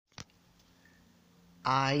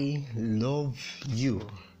I love you.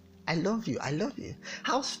 I love you. I love you.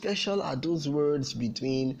 How special are those words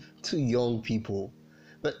between two young people?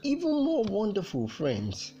 But even more wonderful,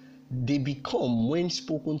 friends, they become when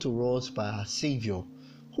spoken to us by our Savior,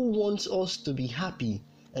 who wants us to be happy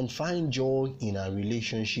and find joy in our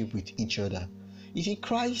relationship with each other. You see,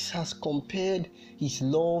 Christ has compared his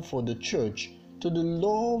love for the church to the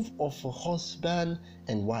love of a husband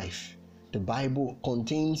and wife. The Bible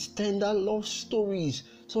contains tender love stories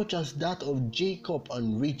such as that of Jacob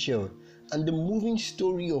and Rachel, and the moving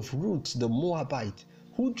story of Ruth the Moabite,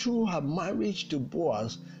 who through her marriage to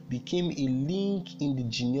Boaz became a link in the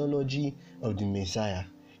genealogy of the Messiah.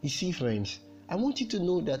 You see, friends, I want you to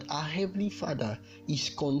know that our Heavenly Father is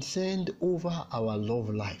concerned over our love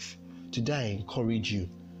life. Today I encourage you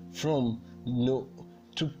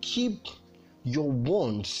to keep your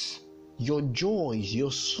wants, your joys,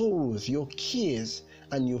 your sorrows, your cares,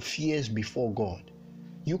 and your fears before God.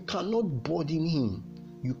 You cannot burden him.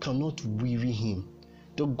 You cannot weary him.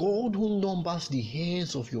 The God who numbers the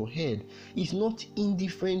hairs of your head is not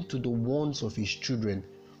indifferent to the wants of his children.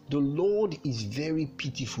 The Lord is very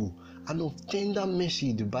pitiful and of tender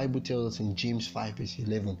mercy, the Bible tells us in James 5 verse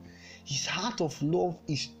 11. His heart of love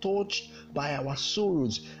is touched by our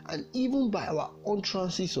sorrows and even by our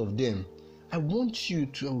utterances of them. I want you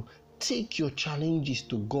to take your challenges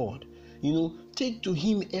to God. Take to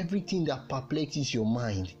him everything that perplexes your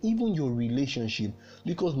mind, even your relationship,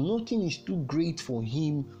 because nothing is too great for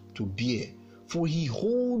him to bear. For he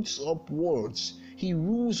holds up worlds. He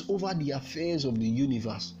rules over the affairs of the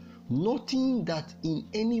universe. Nothing that in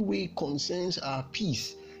any way concerns our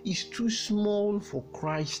peace is too small for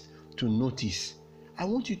Christ to notice. I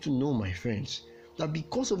want you to know, my friends, that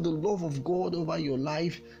because of the love of God over your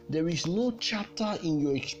life, there is no chapter in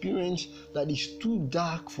your experience that is too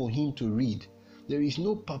dark for him to read. There is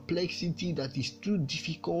no perplexity that is too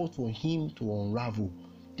difficult for him to unravel.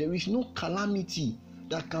 There is no calamity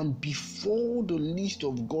that can befall the least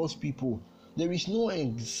of God's people. There is no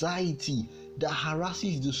anxiety that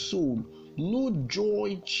harasses the soul. No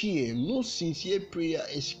joy, cheer, no sincere prayer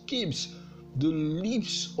escapes the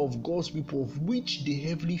lips of God's people, of which the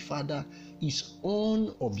Heavenly Father is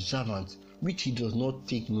unobservant, which he does not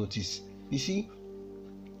take notice. You see,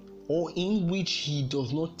 or in which he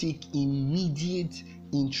does not take immediate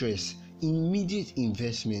interest, immediate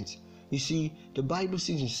investment. You see, the Bible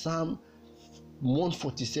says in Psalm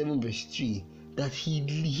 147 verse 3 that he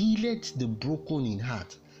healeth the broken in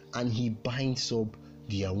heart and he binds up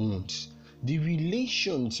their wounds. The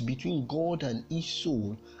relations between God and his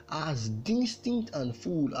soul are as distinct and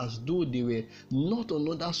full as though they were not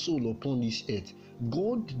another soul upon this earth.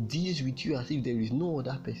 God deals with you as if there is no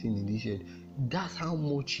other person in this earth. That's how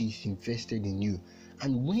much he's invested in you.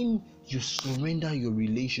 And when you surrender your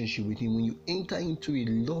relationship with him, when you enter into a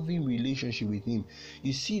loving relationship with him,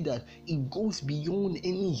 you see that it goes beyond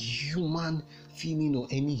any human feeling or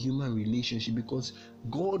any human relationship, because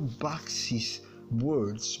God backs his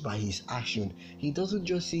words by his action. He doesn't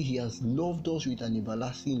just say he has loved us with an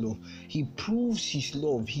everlasting love. He proves his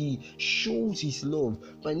love. He shows his love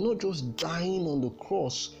by not just dying on the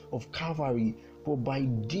cross of Calvary, but by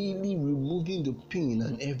daily removing the pain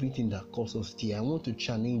and everything that causes tear. I want to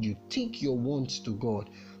challenge you. Take your wants to God.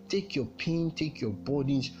 Take your pain, take your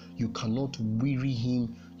burdens. You cannot weary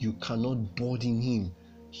him. You cannot burden him.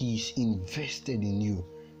 He is invested in you.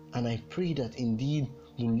 And I pray that indeed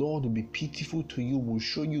the Lord will be pitiful to you, will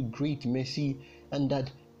show you great mercy, and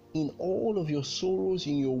that in all of your sorrows,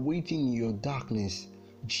 in your waiting, in your darkness,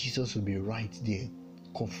 Jesus will be right there,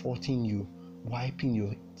 comforting you, wiping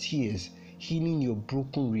your tears, healing your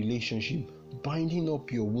broken relationship, binding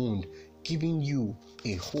up your wound, giving you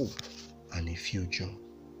a hope and a future.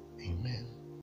 Amen.